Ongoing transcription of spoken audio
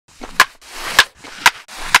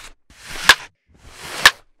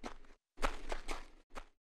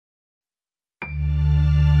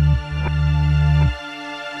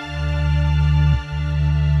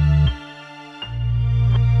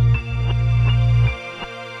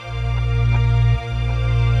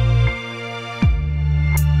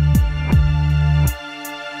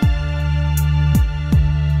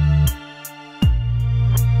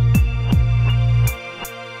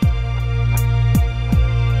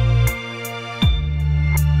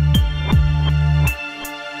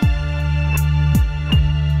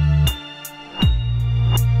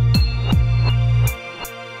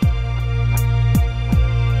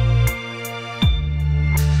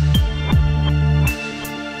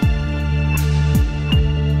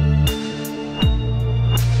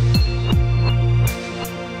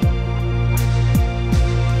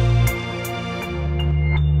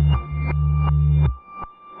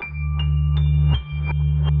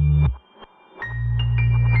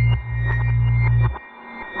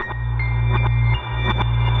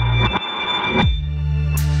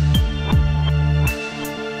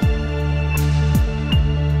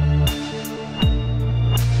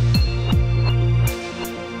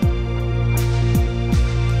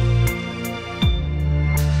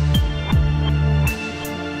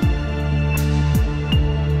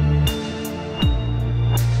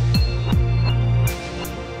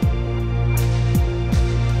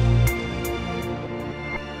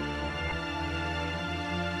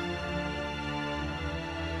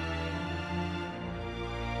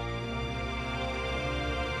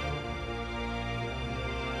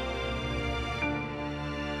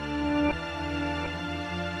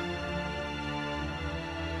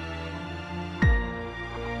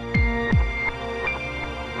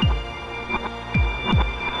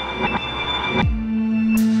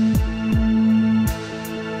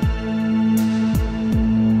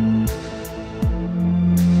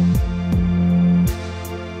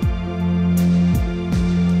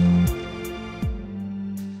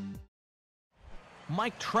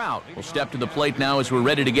Mike Trout will step to the plate now as we're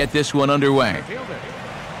ready to get this one underway.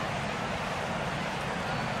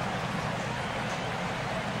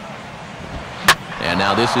 And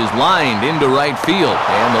now this is lined into right field,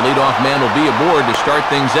 and the leadoff man will be aboard to start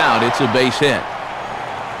things out. It's a base hit.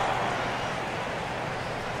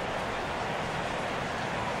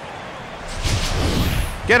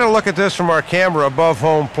 Get a look at this from our camera above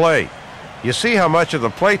home plate. You see how much of the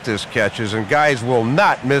plate this catches, and guys will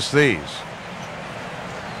not miss these.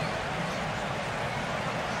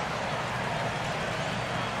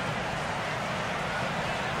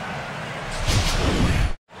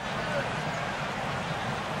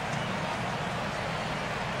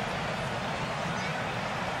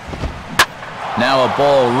 Now a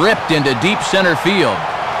ball ripped into deep center field.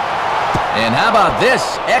 And how about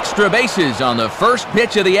this? Extra bases on the first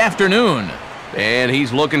pitch of the afternoon. And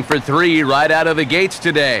he's looking for 3 right out of the gates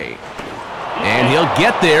today. And he'll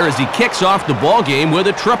get there as he kicks off the ball game with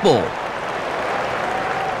a triple.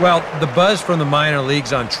 Well, the buzz from the minor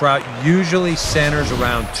leagues on Trout usually centers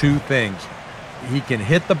around 2 things. He can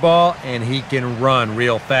hit the ball and he can run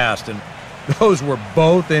real fast. And those were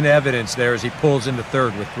both in evidence there as he pulls into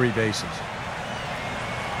third with 3 bases.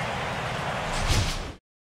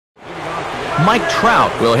 Mike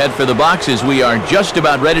Trout will head for the box as we are just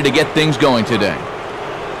about ready to get things going today.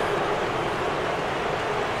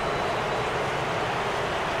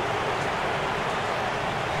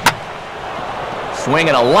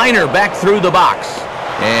 Swinging a liner back through the box.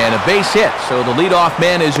 And a base hit, so the leadoff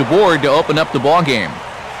man is aboard to open up the ball game.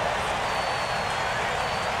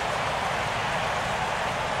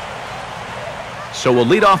 So a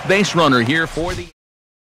leadoff base runner here for the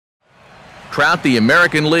Trout, the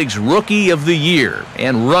American League's Rookie of the Year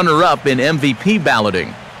and runner-up in MVP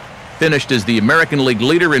balloting. Finished as the American League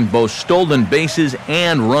leader in both stolen bases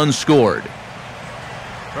and runs scored.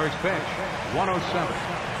 First pitch, 107.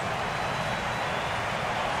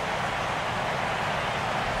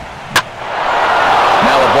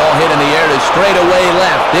 Now a ball hit in the air to straightaway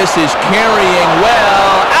left. This is carrying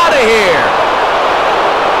well out of here.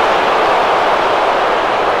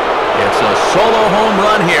 It's a solo home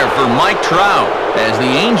run here for Mike Trout as the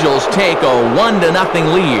Angels take a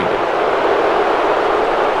 1-0 lead.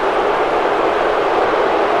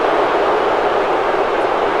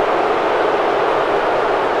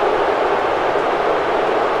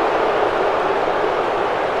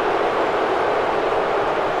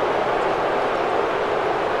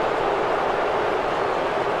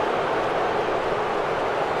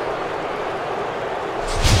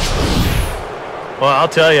 Well, I'll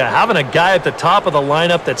tell you, having a guy at the top of the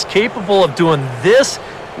lineup that's capable of doing this,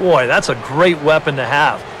 boy, that's a great weapon to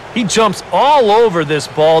have. He jumps all over this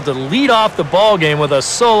ball to lead off the ball game with a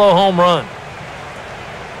solo home run.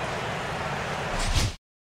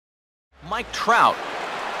 Mike Trout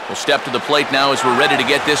will step to the plate now as we're ready to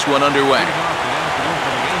get this one underway.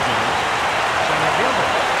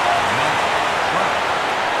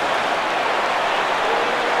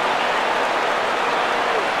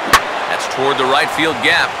 Toward the right field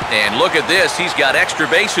gap, and look at this, he's got extra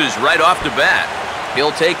bases right off the bat.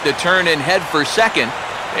 He'll take the turn and head for second,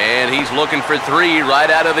 and he's looking for 3 right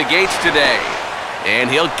out of the gates today. And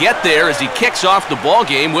he'll get there as he kicks off the ball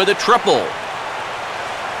game with a triple.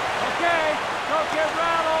 Okay, don't get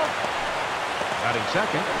rattled. Batting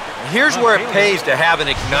second. Here's where it pays to have an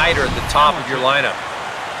igniter at the top of your lineup.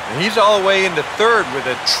 And he's all the way into third with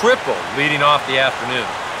a triple leading off the afternoon.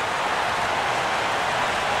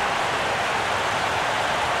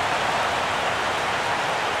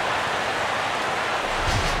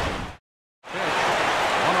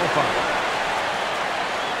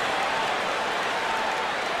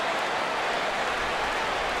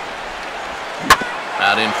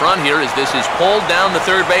 Out in front here as this is pulled down the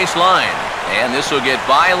third base line. And this will get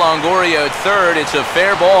by Longoria at third. It's a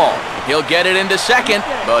fair ball. He'll get it into second,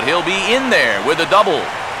 but he'll be in there with a double.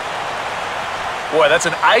 Boy, that's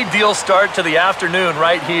an ideal start to the afternoon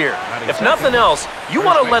right here. If nothing else, you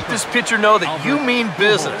want to let this pitcher know that you mean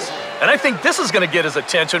business. And I think this is going to get his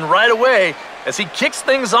attention right away as he kicks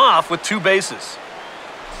things off with 2 bases.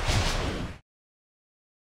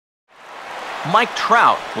 Mike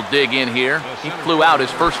Trout will dig in here. He flew out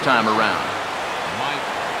his first time around. Mike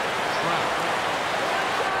Trout.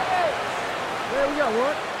 There we go,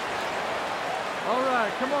 what? All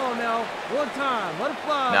right, come on now. One time, let it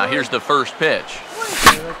fly. Now here's the first pitch.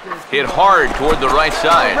 Hit hard toward the right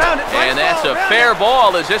side. And that's a fair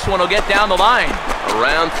ball as this one will get down the line.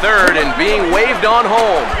 Around third and being waved on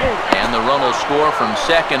home. And the run will score from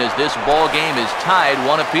second as this ball game is tied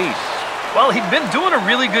 1 apiece. Well, he'd been doing a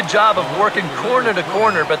really good job of working corner to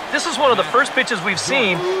corner, but this is one of the first pitches we've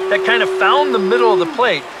seen that kind of found the middle of the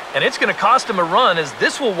plate, and it's going to cost him a run, as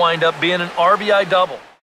this will wind up being an RBI double.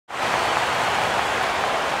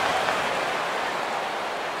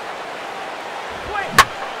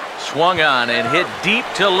 Swung on and hit deep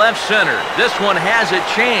to left center. This one has a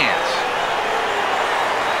chance.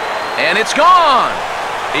 And it's gone.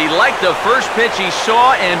 He liked the first pitch he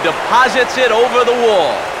saw and deposits it over the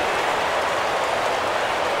wall.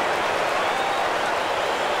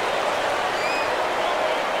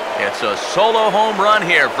 It's a solo home run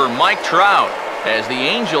here for Mike Trout as the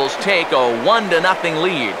Angels take a 1-0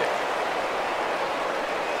 lead.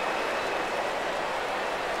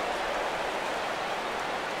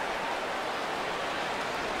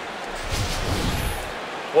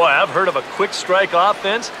 Boy, I've heard of a quick strike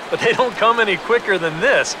offense, but they don't come any quicker than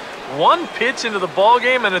this. One pitch into the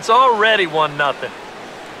ballgame, and it's already 1-0.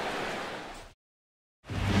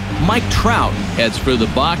 Mike Trout heads for the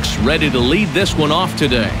box, ready to lead this one off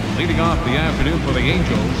today. Leading off the afternoon for the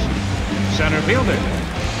Angels, center fielder,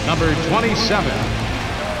 number 27.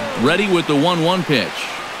 Ready with the 1-1 pitch.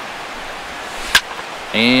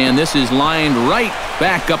 And this is lined right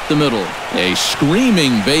back up the middle. A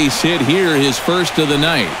screaming base hit here, his first of the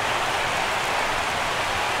night.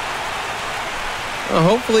 Well,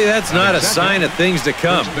 hopefully that's not a sign of things to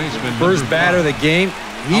come. First batter of the game,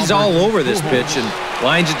 he's all over this pitch and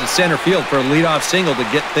lines it to center field for a leadoff single to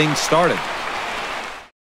get things started.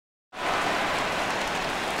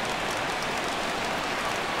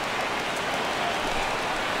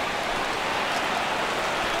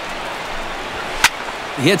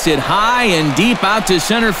 Hits it high and deep out to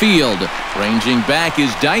center field. Ranging back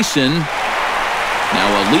is Dyson. Now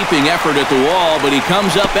a leaping effort at the wall, but he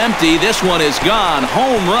comes up empty. This one is gone.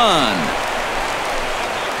 Home run.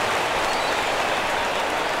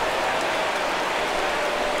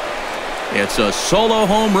 It's a solo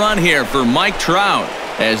home run here for Mike Trout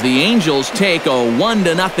as the Angels take a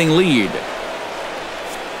 1-0 lead.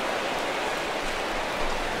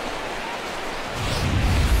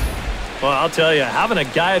 Well, I'll tell you, having a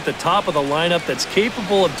guy at the top of the lineup that's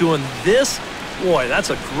capable of doing this, boy,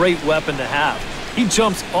 that's a great weapon to have. He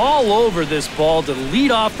jumps all over this ball to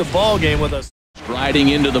lead off the ball game with us. Striding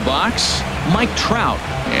into the box, Mike Trout.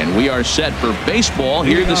 And we are set for baseball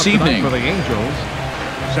here this evening. For the Angels,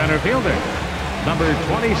 center fielder, number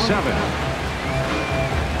 27.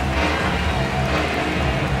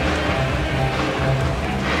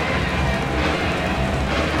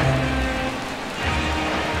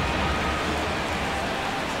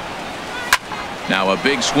 Now a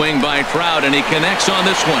big swing by Trout, and he connects on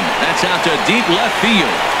this one. That's out to deep left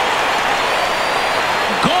field.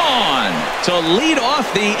 Gone to lead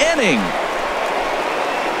off the inning.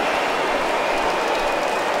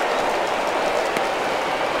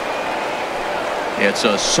 It's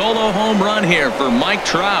a solo home run here for Mike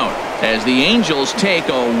Trout as the Angels take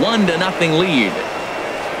a 1-0 lead.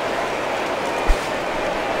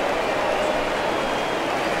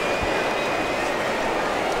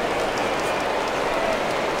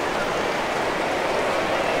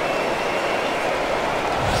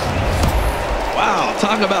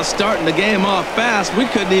 Talk about starting the game off fast. We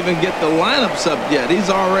couldn't even get the lineups up yet. He's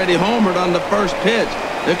already homered on the first pitch.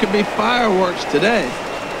 There could be fireworks today.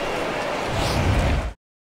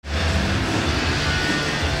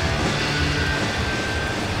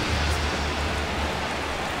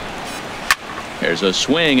 There's a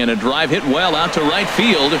swing and a drive hit well out to right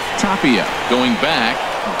field. Tapia going back.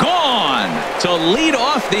 Gone to lead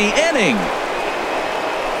off the inning.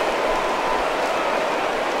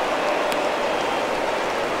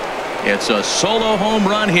 It's a solo home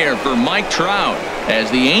run here for Mike Trout as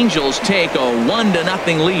the Angels take a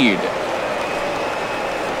 1-0 lead.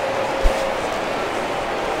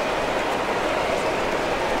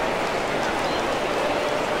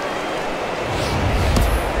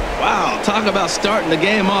 Wow, talk about starting the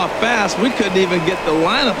game off fast. We couldn't even get the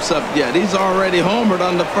lineups up yet. He's already homered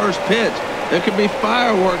on the first pitch. There could be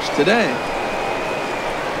fireworks today.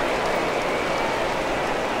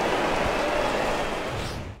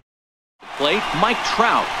 Plate, Mike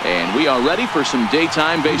Trout, and we are ready for some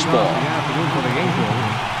daytime baseball. The afternoon for the Angels,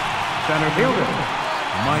 center fielder,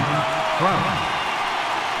 Mike Trout.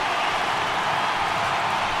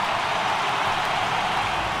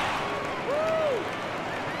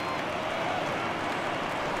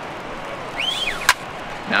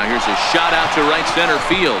 Now here's a shot out to right center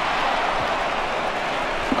field.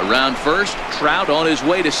 Around first, Trout on his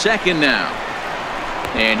way to second now.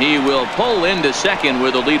 And he will pull into second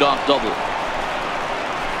with a leadoff double.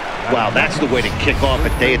 Wow, that's the way to kick off a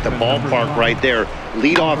day at the ballpark right there.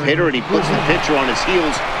 Leadoff hitter, and he puts the pitcher on his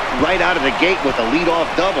heels right out of the gate with a leadoff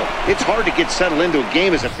double. It's hard to get settled into a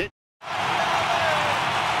game as a pitcher.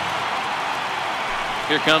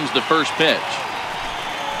 Here comes the first pitch.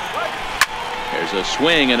 There's a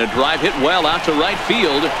swing and a drive hit well out to right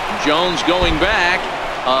field. Jones going back.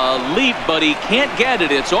 A leap, but he can't get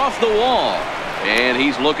it. It's off the wall. And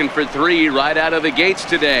he's looking for 3 right out of the gates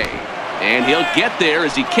today. And he'll get there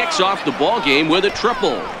as he kicks off the ball game with a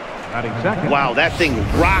triple. Wow, that thing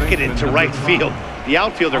rocketed to right field. The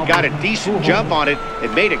outfielder got a decent jump on it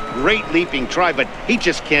and made a great leaping try, but he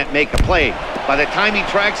just can't make a play. By the time he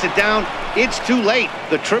tracks it down, it's too late.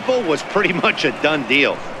 The triple was pretty much a done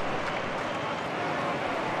deal.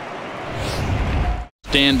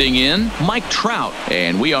 Standing in, Mike Trout.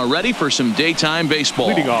 And we are ready for some daytime baseball.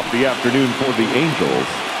 Leading off the afternoon for the Angels,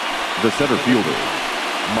 the center fielder,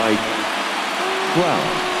 Mike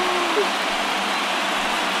Trout.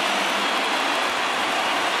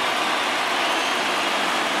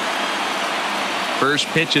 First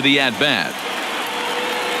pitch of the at-bat.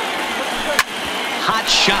 Hot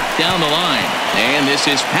shot down the line. And this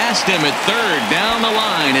is past him at third. Down the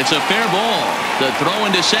line. It's a fair ball. The throw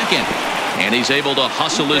into second. And he's able to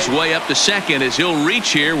hustle his way up to second as he'll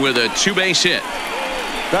reach here with a 2-base hit.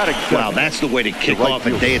 Wow, that's the way to kick off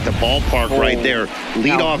a day at the ballpark right there.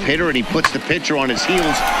 Leadoff hitter, and he puts the pitcher on his heels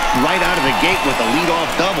right out of the gate with a leadoff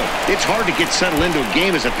double. It's hard to get settled into a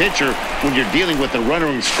game as a pitcher when you're dealing with a runner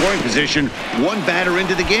in scoring position, one batter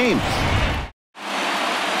into the game.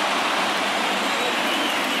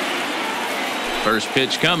 First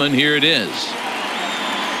pitch coming. Here it is.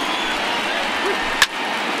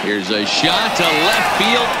 Here's a shot to left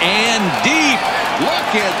field and deep.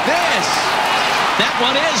 Look at this. That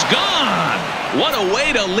one is gone. What a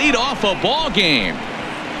way to lead off a ball game.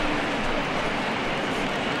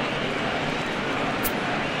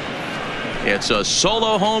 It's a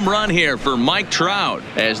solo home run here for Mike Trout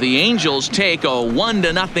as the Angels take a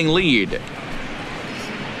 1-0 lead.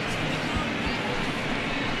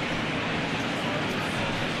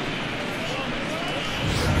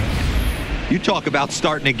 You talk about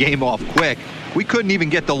starting a game off quick. We couldn't even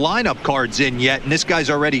get the lineup cards in yet, and this guy's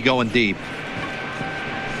already going deep.